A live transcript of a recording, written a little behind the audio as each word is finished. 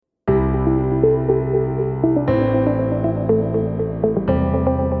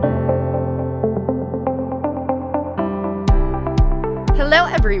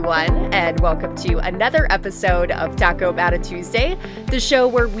everyone, and welcome to another episode of Taco About a Tuesday, the show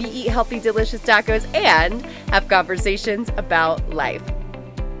where we eat healthy, delicious tacos and have conversations about life.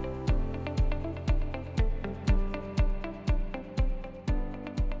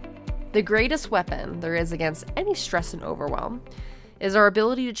 The greatest weapon there is against any stress and overwhelm is our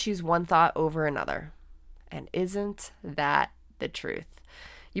ability to choose one thought over another. And isn't that the truth?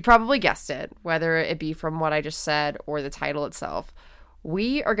 You probably guessed it, whether it be from what I just said or the title itself.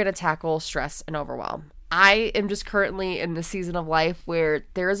 We are going to tackle stress and overwhelm. I am just currently in the season of life where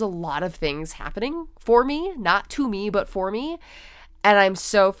there is a lot of things happening for me, not to me, but for me. And I'm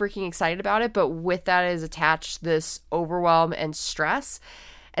so freaking excited about it. But with that is attached this overwhelm and stress.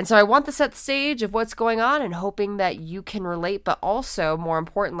 And so I want to set the stage of what's going on and hoping that you can relate, but also, more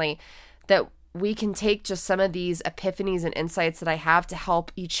importantly, that we can take just some of these epiphanies and insights that I have to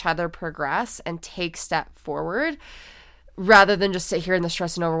help each other progress and take step forward, rather than just sit here in the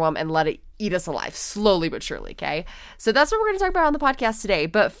stress and overwhelm and let it eat us alive, slowly but surely, okay? So that's what we're going to talk about on the podcast today.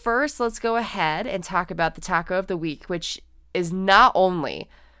 But first, let's go ahead and talk about the taco of the week, which is not only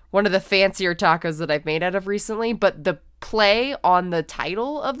one of the fancier tacos that I've made out of recently, but the play on the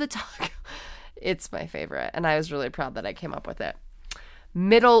title of the taco, it's my favorite. And I was really proud that I came up with it.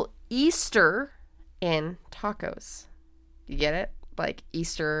 Middle Easter in tacos. You get it? Like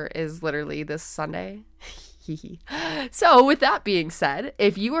Easter is literally this Sunday. So with that being said,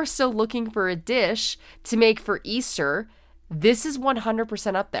 if you are still looking for a dish to make for Easter, this is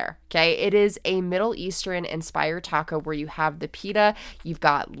 100% up there, okay? It is a Middle Eastern inspired taco where you have the pita, you've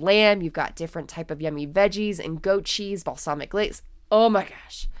got lamb, you've got different type of yummy veggies and goat cheese, balsamic glaze. Oh my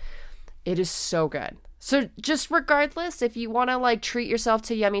gosh. It is so good. So just regardless, if you want to like treat yourself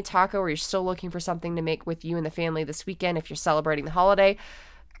to a yummy taco or you're still looking for something to make with you and the family this weekend, if you're celebrating the holiday,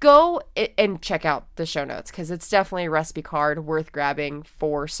 go and check out the show notes because it's definitely a recipe card worth grabbing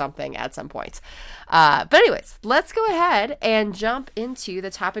for something at some point. But anyways, let's go ahead and jump into the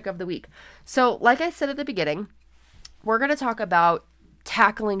topic of the week. So like I said at the beginning, we're going to talk about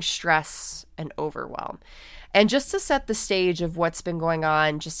tackling stress and overwhelm. And just to set the stage of what's been going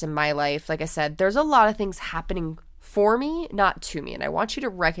on just in my life, like I said, there's a lot of things happening for me, not to me. And I want you to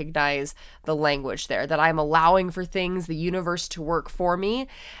recognize the language there, that I'm allowing for things, the universe to work for me,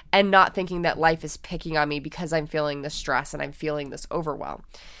 and not thinking that life is picking on me because I'm feeling this stress and I'm feeling this overwhelm.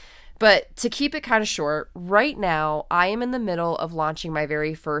 But to keep it kind of short, right now, I am in the middle of launching my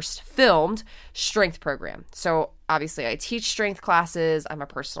very first filmed strength program. So obviously I teach strength classes. I'm a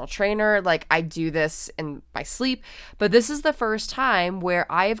personal trainer. Like I do this in my sleep, but this is the first time where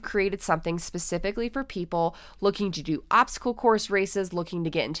I have created something specifically for people looking to do obstacle course races, looking to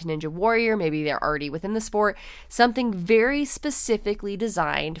get into Ninja Warrior. Maybe they're already within the sport, something very specifically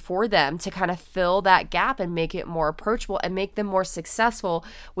designed for them to kind of fill that gap and make it more approachable and make them more successful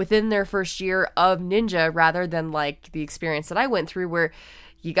within their first year of Ninja, rather than like the experience that I went through where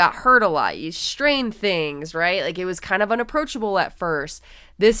you got hurt a lot, you strained things, right? Like it was kind of unapproachable at first.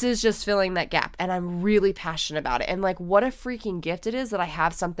 This is just filling that gap, and I'm really passionate about it. And like what a freaking gift it is that I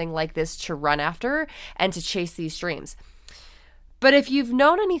have something like this to run after and to chase these dreams. But if you've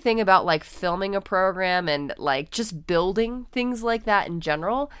known anything about like filming a program and like just building things like that in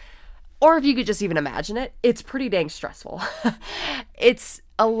general, or if you could just even imagine it, it's pretty dang stressful. It's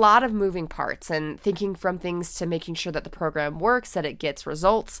a lot of moving parts and thinking from things to making sure that the program works, that it gets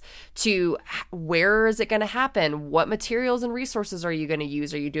results, to where is it going to happen? What materials and resources are you going to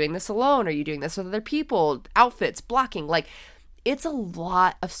use? Are you doing this alone? Are you doing this with other people? Outfits, blocking, like it's a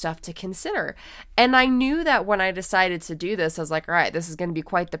lot of stuff to consider. And I knew that when I decided to do this, I was like, all right, this is going to be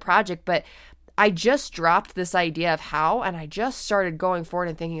quite the project, but I just dropped this idea of how, and I just started going forward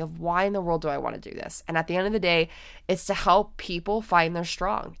and thinking of why in the world do I want to do this? And at the end of the day, it's to help people find their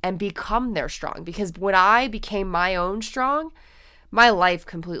strong and become their strong. Because when I became my own strong, my life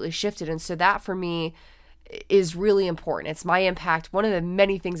completely shifted. And so that for me is really important. It's my impact, one of the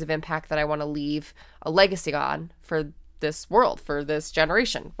many things of impact that I want to leave a legacy on for this world, for this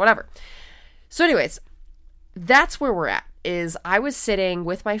generation, whatever. So anyways, that's where we're at. Is I was sitting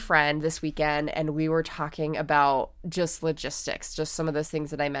with my friend this weekend and we were talking about just logistics, just some of those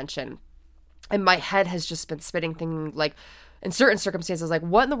things that I mentioned. And my head has just been spinning, thinking like in certain circumstances, like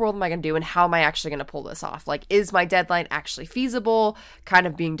what in the world am I going to do and how am I actually going to pull this off? Like, is my deadline actually feasible? Kind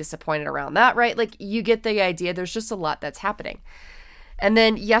of being disappointed around that, right? Like you get the idea. There's just a lot that's happening. And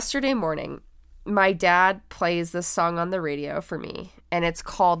then yesterday morning, my dad plays this song on the radio for me, and it's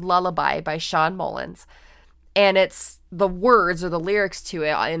called Lullaby by Sean Mullins. And it's the words or the lyrics to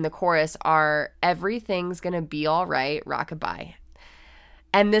it in the chorus are, everything's going to be all right, rockabye.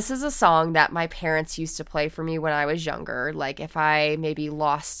 And this is a song that my parents used to play for me when I was younger. Like if I maybe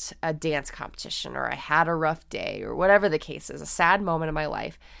lost a dance competition or I had a rough day or whatever the case is, a sad moment in my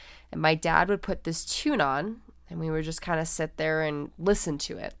life. And my dad would put this tune on and we would just kind of sit there and listen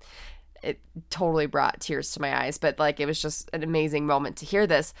to it. It totally brought tears to my eyes, but like it was just an amazing moment to hear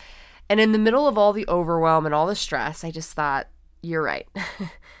this. And in the middle of all the overwhelm and all the stress, I just thought, you're right.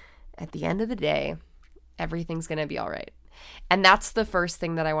 At the end of the day, everything's going to be all right. And that's the first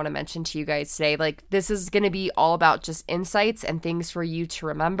thing that I want to mention to you guys today. Like, this is going to be all about just insights and things for you to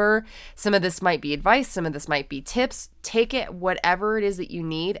remember. Some of this might be advice. Some of this might be tips. Take it, whatever it is that you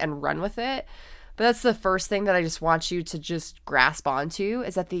need, and run with it. But that's the first thing that I just want you to just grasp onto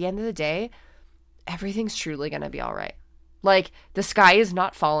is at the end of the day, everything's truly going to be all right. Like, the sky is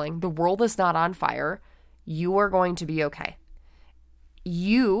not falling. The world is not on fire. You are going to be okay.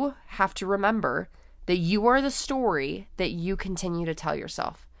 You have to remember that you are the story that you continue to tell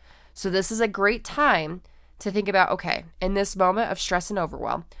yourself. So this is a great time to think about, okay, in this moment of stress and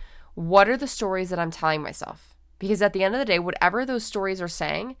overwhelm, what are the stories that I'm telling myself? Because at the end of the day, whatever those stories are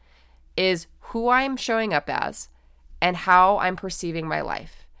saying is who I'm showing up as and how I'm perceiving my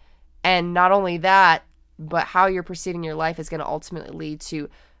life. And not only that, but how you're perceiving your life is going to ultimately lead to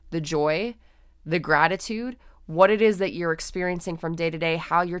the joy, the gratitude, what it is that you're experiencing from day to day,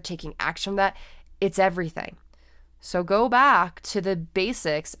 how you're taking action from that. It's everything. So go back to the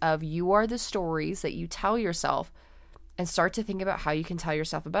basics of you are the stories that you tell yourself and start to think about how you can tell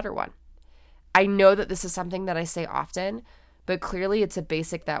yourself a better one. I know that this is something that I say often, but clearly it's a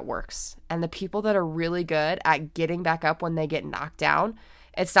basic that works. And the people that are really good at getting back up when they get knocked down,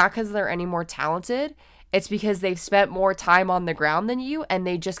 it's not because they're any more talented. It's because they've spent more time on the ground than you and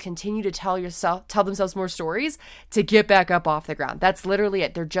they just continue to tell themselves more stories to get back up off the ground. That's literally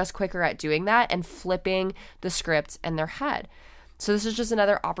it. They're just quicker at doing that and flipping the script in their head. So this is just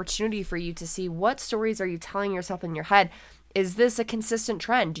another opportunity for you to see what stories are you telling yourself in your head. Is this a consistent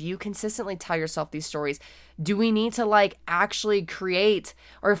trend? Do you consistently tell yourself these stories? Do we need to actually create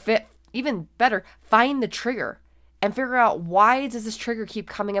or even better, find the trigger? And figure out, why does this trigger keep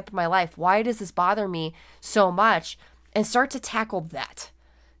coming up in my life? Why does this bother me so much? And start to tackle that.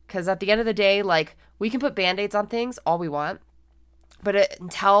 Because at the end of the day, we can put Band-Aids on things all we want. But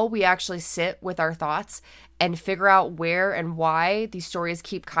until we actually sit with our thoughts and figure out where and why these stories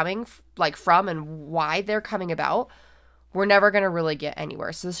keep coming from and why they're coming about, we're never going to really get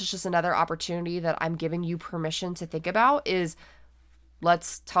anywhere. So this is just another opportunity that I'm giving you permission to think about is,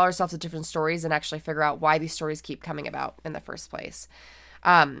 let's tell ourselves the different stories and actually figure out why these stories keep coming about in the first place.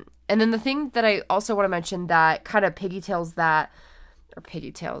 And then the thing that I also want to mention that kind of pigtails, is that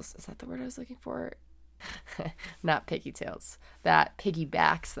the word I was looking for? Not pigtails. That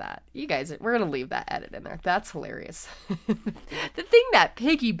piggybacks that. You guys, we're going to leave that edit in there. That's hilarious. The thing that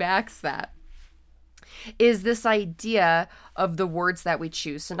piggybacks that is this idea of the words that we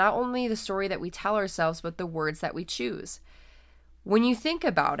choose. So not only the story that we tell ourselves, but the words that we choose. When you think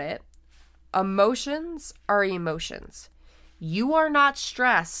about it, emotions are emotions. You are not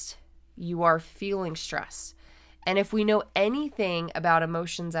stressed. You are feeling stress. And if we know anything about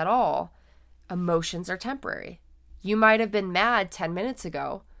emotions at all, emotions are temporary. You might have been mad 10 minutes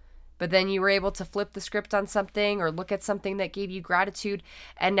ago, but then you were able to flip the script on something or look at something that gave you gratitude,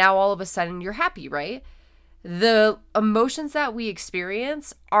 and now all of a sudden you're happy, right? The emotions that we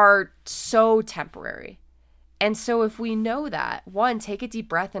experience are so temporary. And so if we know that, one, take a deep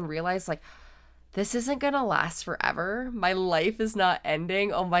breath and realize this isn't going to last forever. My life is not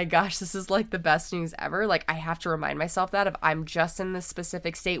ending. Oh my gosh, this is the best news ever. I have to remind myself that if I'm just in this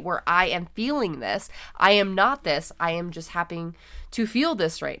specific state where I am feeling this, I am not this. I am just happening to feel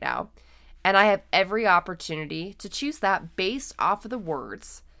this right now. And I have every opportunity to choose that based off of the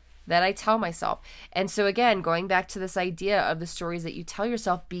words that I tell myself. And so again, going back to this idea of the stories that you tell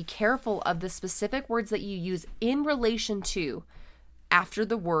yourself, be careful of the specific words that you use in relation to after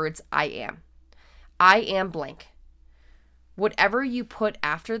the words I am. I am blank. Whatever you put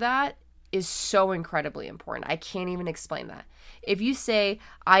after that is so incredibly important. I can't even explain that. If you say,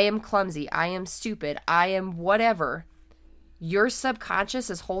 I am clumsy, I am stupid, I am whatever, your subconscious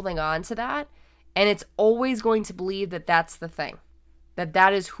is holding on to that, and it's always going to believe that that's the thing.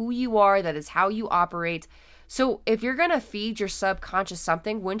 That is who you are, that is how you operate. So if you're going to feed your subconscious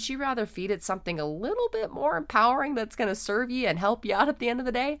something, wouldn't you rather feed it something a little bit more empowering that's going to serve you and help you out at the end of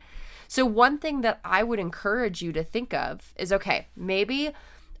the day? So one thing that I would encourage you to think of is, okay, maybe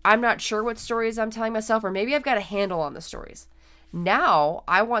I'm not sure what stories I'm telling myself, or maybe I've got a handle on the stories. Now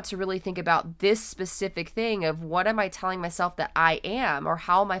I want to really think about this specific thing of what am I telling myself that I am, or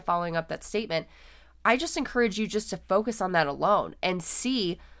how am I following up that statement? I just encourage you just to focus on that alone and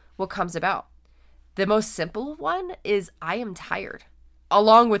see what comes about. The most simple one is I am tired.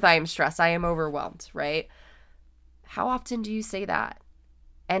 Along with I am stressed, I am overwhelmed, right? How often do you say that?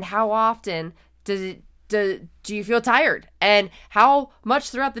 And how often do you feel tired? And how much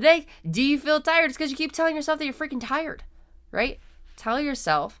throughout the day do you feel tired? It's because you keep telling yourself that you're freaking tired, right? Tell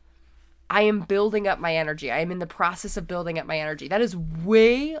yourself, I am building up my energy. I am in the process of building up my energy. That is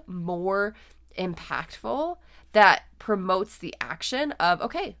way more impactful. That promotes the action of,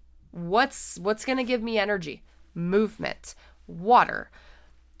 okay, what's going to give me energy? Movement, water,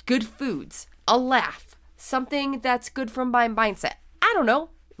 good foods, a laugh, something that's good for my mindset. I don't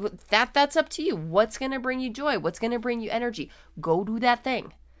know. That's up to you. What's going to bring you joy? What's going to bring you energy? Go do that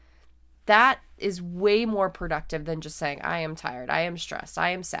thing. That is way more productive than just saying, I am tired, I am stressed, I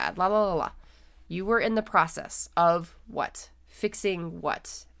am sad, la, la, la, la. You were in the process of what? Fixing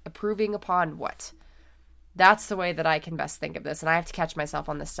what? Improving upon what? That's the way that I can best think of this. And I have to catch myself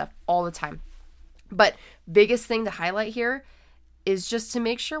on this stuff all the time. But biggest thing to highlight here is just to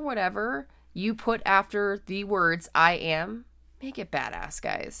make sure whatever you put after the words I am, make it badass,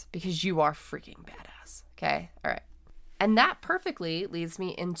 guys, because you are freaking badass. Okay? All right. And that perfectly leads me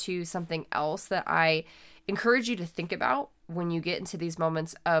into something else that I encourage you to think about when you get into these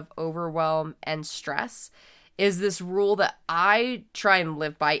moments of overwhelm and stress, is this rule that I try and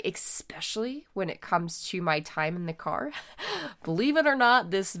live by, especially when it comes to my time in the car. Believe it or not,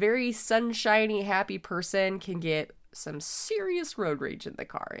 this very sunshiny, happy person can get some serious road rage in the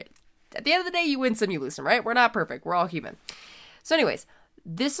car. At the end of the day, you win some, you lose some, right? We're not perfect. We're all human. So anyways,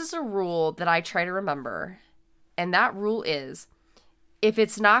 this is a rule that I try to remember. And that rule is, if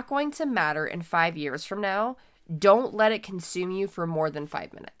it's not going to matter in 5 years from now, don't let it consume you for more than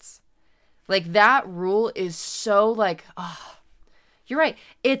 5 minutes. Like, that rule is so like, oh, you're right.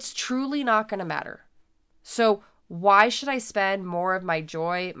 It's truly not going to matter. So why should I spend more of my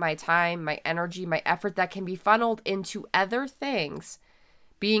joy, my time, my energy, my effort that can be funneled into other things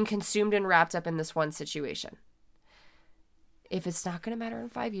being consumed and wrapped up in this one situation? If it's not going to matter in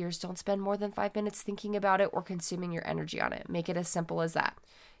 5 years, don't spend more than 5 minutes thinking about it or consuming your energy on it. Make it as simple as that.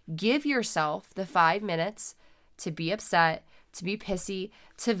 Give yourself the 5 minutes to be upset, to be pissy,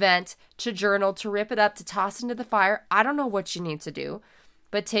 to vent, to journal, to rip it up, to toss into the fire. I don't know what you need to do,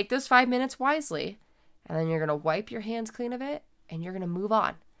 but take those 5 minutes wisely, and then you're going to wipe your hands clean of it, and you're going to move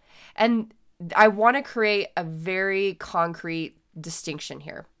on. And I want to create a very concrete distinction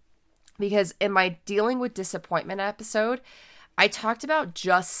here, because in my dealing with disappointment episode, I talked about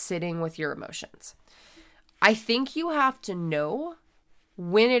just sitting with your emotions. I think you have to know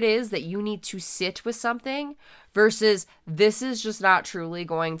when it is that you need to sit with something versus this is just not truly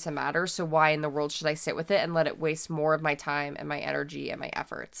going to matter. So why in the world should I sit with it and let it waste more of my time and my energy and my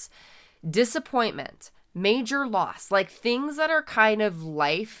efforts? Disappointment, major loss, like things that are kind of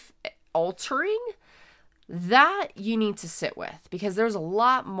life altering, that you need to sit with because there's a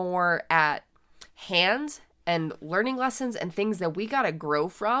lot more at hand and learning lessons and things that we got to grow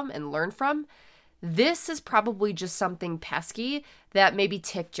from and learn from. This is probably just something pesky that maybe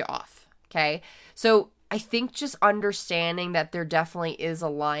ticked you off, okay? So I think just understanding that there definitely is a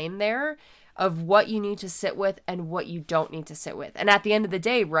line there of what you need to sit with and what you don't need to sit with. And at the end of the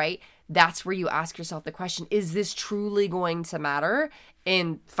day, right, that's where you ask yourself the question, is this truly going to matter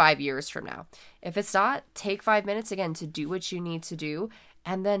in 5 years from now? If it's not, take 5 minutes again to do what you need to do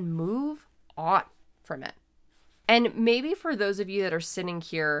and then move on from it. And maybe for those of you that are sitting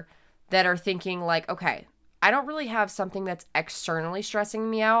here that are thinking like, okay, I don't really have something that's externally stressing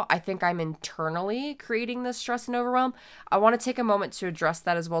me out. I think I'm internally creating this stress and overwhelm. I want to take a moment to address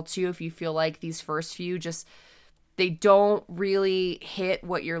that as well too. If you feel like these first few they don't really hit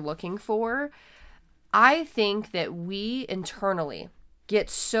what you're looking for. I think that we internally get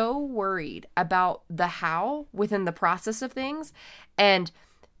so worried about the how within the process of things and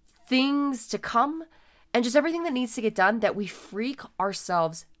things to come and just everything that needs to get done that we freak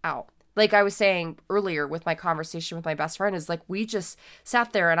ourselves out. Like I was saying earlier with my conversation with my best friend is like, we just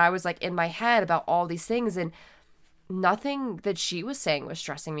sat there and I was like in my head about all these things and nothing that she was saying was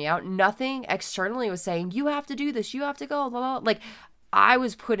stressing me out. Nothing externally was saying, you have to do this, you have to go, blah, blah, blah. Like I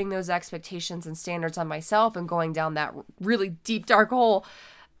was putting those expectations and standards on myself and going down that really deep, dark hole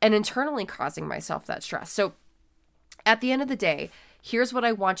and internally causing myself that stress. So at the end of the day, here's what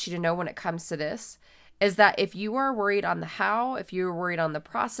I want you to know when it comes to this. Is that if you are worried on the how, if you are worried on the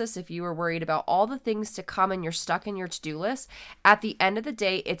process, if you are worried about all the things to come and you're stuck in your to-do list, at the end of the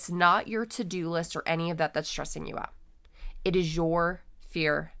day, it's not your to-do list or any of that that's stressing you out. It is your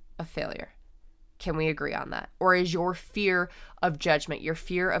fear of failure. Can we agree on that? Or is your fear of judgment, your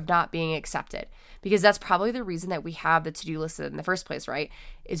fear of not being accepted? Because that's probably the reason that we have the to-do list in the first place, right?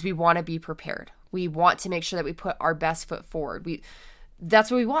 Is we want to be prepared. We want to make sure that we put our best foot forward. That's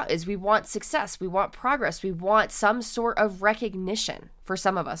what we want, is we want success. We want progress. We want some sort of recognition for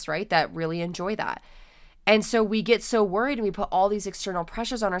some of us, right? That really enjoy that. And so we get so worried and we put all these external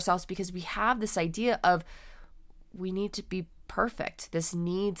pressures on ourselves because we have this idea of we need to be perfect. This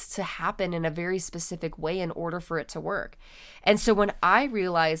needs to happen in a very specific way in order for it to work. And so when I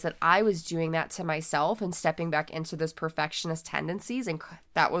realized that I was doing that to myself and stepping back into those perfectionist tendencies, and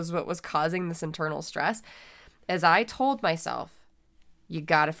that was what was causing this internal stress, as I told myself, you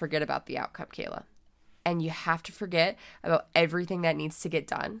got to forget about the outcome, Kayla. And you have to forget about everything that needs to get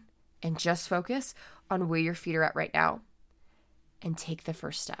done and just focus on where your feet are at right now and take the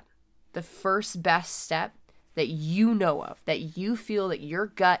first step. The first best step that you know of, that you feel that your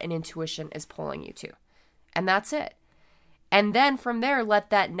gut and intuition is pulling you to. And that's it. And then from there, let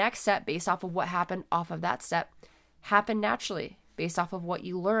that next step, based off of what happened off of that step, happen naturally, based off of what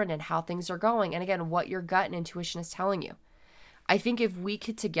you learned and how things are going. And again, what your gut and intuition is telling you. I think if we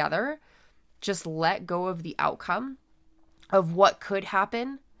could together just let go of the outcome of what could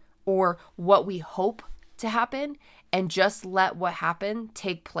happen or what we hope to happen and just let what happened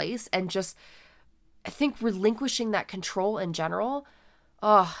take place and just, I think relinquishing that control in general,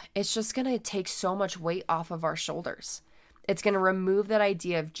 it's just going to take so much weight off of our shoulders. It's going to remove that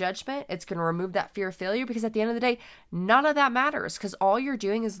idea of judgment. It's going to remove that fear of failure because at the end of the day, none of that matters because all you're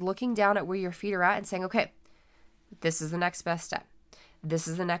doing is looking down at where your feet are at and saying, okay, this is the next best step. This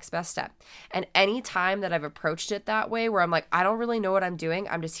is the next best step. And any time that I've approached it that way, where I'm like, I don't really know what I'm doing.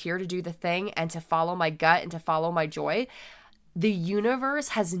 I'm just here to do the thing and to follow my gut and to follow my joy. The universe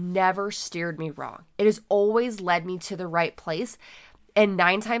has never steered me wrong. It has always led me to the right place. And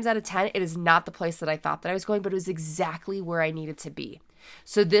 9 times out of 10, it is not the place that I thought that I was going, but it was exactly where I needed to be.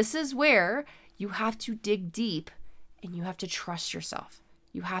 So this is where you have to dig deep and you have to trust yourself.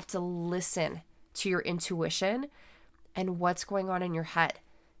 You have to listen to your intuition and what's going on in your head.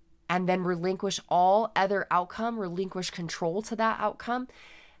 And then relinquish all other outcome, relinquish control to that outcome,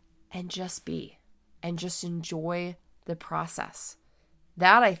 and just be. And just enjoy the process.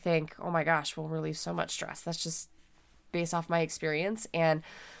 That, I think, oh my gosh, will relieve so much stress. That's just based off my experience and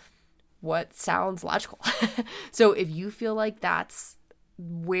what sounds logical. So if you feel like that's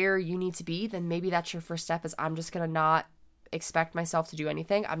where you need to be, then maybe that's your first step is I'm just going to not expect myself to do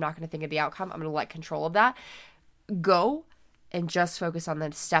anything. I'm not going to think of the outcome. I'm going to let control of that go and just focus on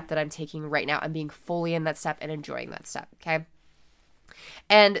the step that I'm taking right now and being fully in that step and enjoying that step. Okay.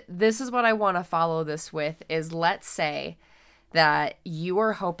 And this is what I want to follow this with is, let's say that you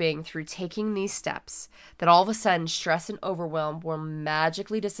are hoping through taking these steps that all of a sudden stress and overwhelm will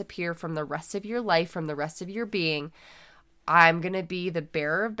magically disappear from the rest of your life, from the rest of your being. I'm going to be the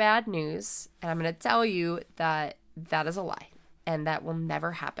bearer of bad news, and I'm going to tell you that that is a lie, and that will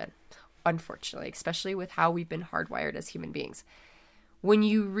never happen, unfortunately, especially with how we've been hardwired as human beings. When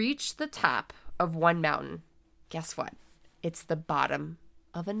you reach the top of one mountain, guess what? It's the bottom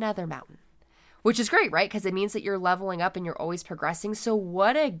of another mountain, which is great, right? Because it means that you're leveling up and you're always progressing. So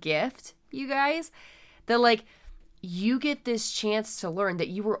what a gift, you guys, that like you get this chance to learn that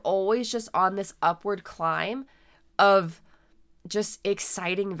you were always just on this upward climb of just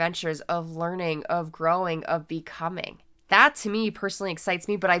exciting ventures of learning, of growing, of becoming. That to me personally excites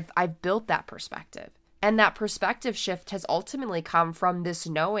me, but I've built that perspective. And that perspective shift has ultimately come from this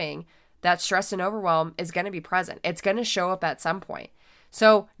knowing that stress and overwhelm is going to be present. It's going to show up at some point.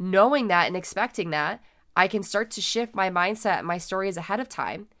 So knowing that and expecting that, I can start to shift my mindset and my stories ahead of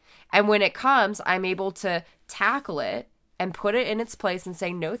time. And when it comes, I'm able to tackle it and put it in its place and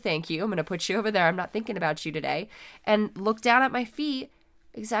say, no, thank you. I'm going to put you over there. I'm not thinking about you today. And look down at my feet,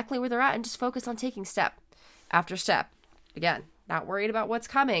 exactly where they're at, and just focus on taking step after step. Again, not worried about what's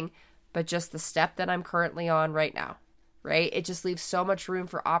coming, but just the step that I'm currently on right now. Right? It just leaves so much room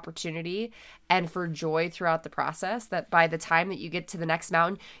for opportunity and for joy throughout the process that by the time that you get to the next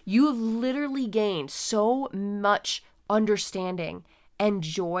mountain, you have literally gained so much understanding and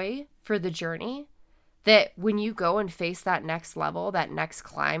joy for the journey that when you go and face that next level, that next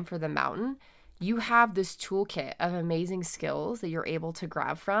climb for the mountain, you have this toolkit of amazing skills that you're able to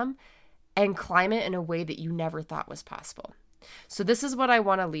grab from and climb it in a way that you never thought was possible. So this is what I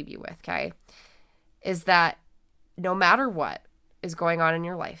want to leave you with, okay? Is that no matter what is going on in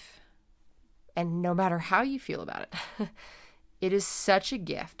your life, and no matter how you feel about it, it is such a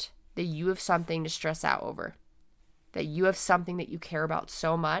gift that you have something to stress out over, that you have something that you care about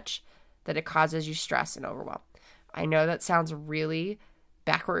so much that it causes you stress and overwhelm. I know that sounds really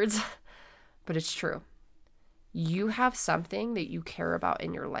backwards, but it's true. You have something that you care about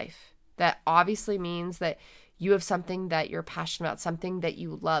in your life. That obviously means that you have something that you're passionate about, something that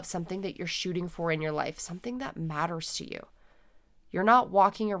you love, something that you're shooting for in your life, something that matters to you. You're not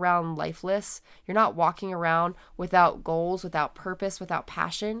walking around lifeless. You're not walking around without goals, without purpose, without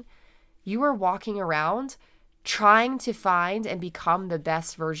passion. You are walking around trying to find and become the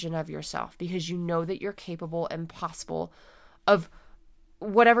best version of yourself because you know that you're capable and possible of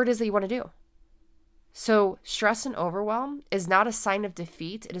whatever it is that you want to do. So stress and overwhelm is not a sign of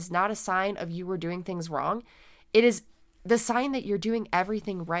defeat. It is not a sign of you were doing things wrong. It is the sign that you're doing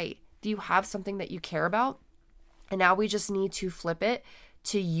everything right. Do you have something that you care about? And now we just need to flip it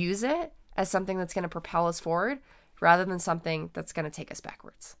to use it as something that's going to propel us forward rather than something that's going to take us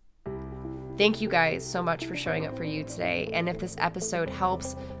backwards. Thank you guys so much for showing up for you today. And if this episode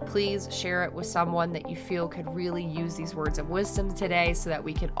helps, please share it with someone that you feel could really use these words of wisdom today so that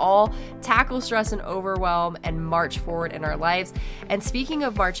we can all tackle stress and overwhelm and march forward in our lives. And speaking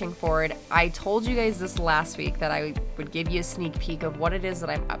of marching forward, I told you guys this last week that I would give you a sneak peek of what it is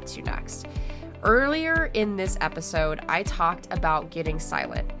that I'm up to next. Earlier in this episode, I talked about getting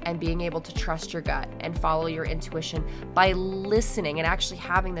silent and being able to trust your gut and follow your intuition by listening and actually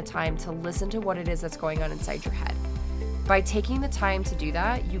having the time to listen to what it is that's going on inside your head. By taking the time to do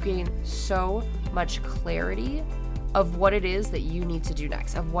that, you gain so much clarity of what it is that you need to do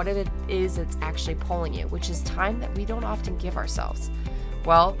next, of what it is that's actually pulling you, which is time that we don't often give ourselves.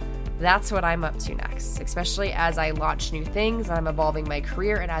 Well, that's what I'm up to next, especially as I launch new things and I'm evolving my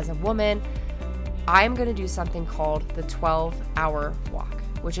career, and as a woman, I'm going to do something called the 12-hour walk,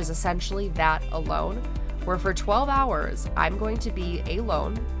 which is essentially that alone, where for 12 hours, I'm going to be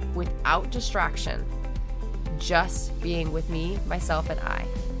alone without distraction, just being with me, myself, and I,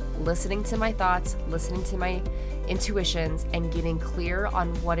 listening to my thoughts, listening to my intuitions, and getting clear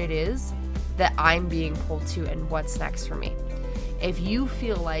on what it is that I'm being pulled to and what's next for me. If you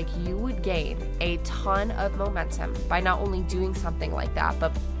feel like you would gain a ton of momentum by not only doing something like that,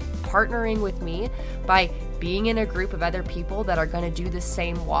 but partnering with me by being in a group of other people that are going to do the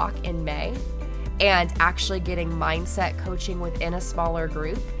same walk in May and actually getting mindset coaching within a smaller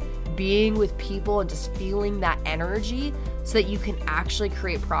group, being with people and just feeling that energy so that you can actually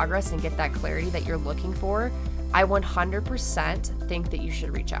create progress and get that clarity that you're looking for, I 100% think that you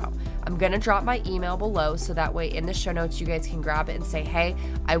should reach out. I'm going to drop my email below so that way in the show notes you guys can grab it and say, hey,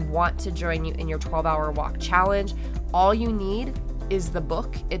 I want to join you in your 12-hour walk challenge. All you need is the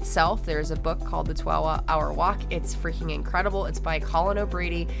book itself. There's a book called The 12-Hour Walk. It's freaking incredible. It's by Colin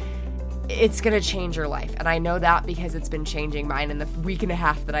O'Brady. It's going to change your life. And I know that because it's been changing mine in the week and a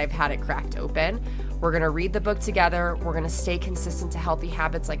half that I've had it cracked open. We're going to read the book together. We're going to stay consistent to healthy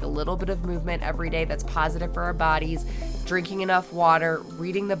habits like a little bit of movement every day that's positive for our bodies, drinking enough water,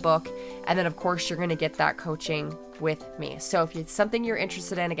 reading the book, and then of course you're going to get that coaching with me. So if it's something you're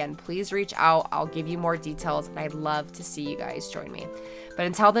interested in, again, please reach out. I'll give you more details and I'd love to see you guys join me. But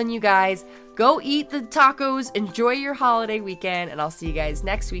until then, you guys, go eat the tacos, enjoy your holiday weekend, and I'll see you guys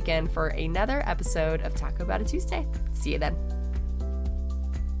next weekend for another episode of Taco About a Tuesday. See you then.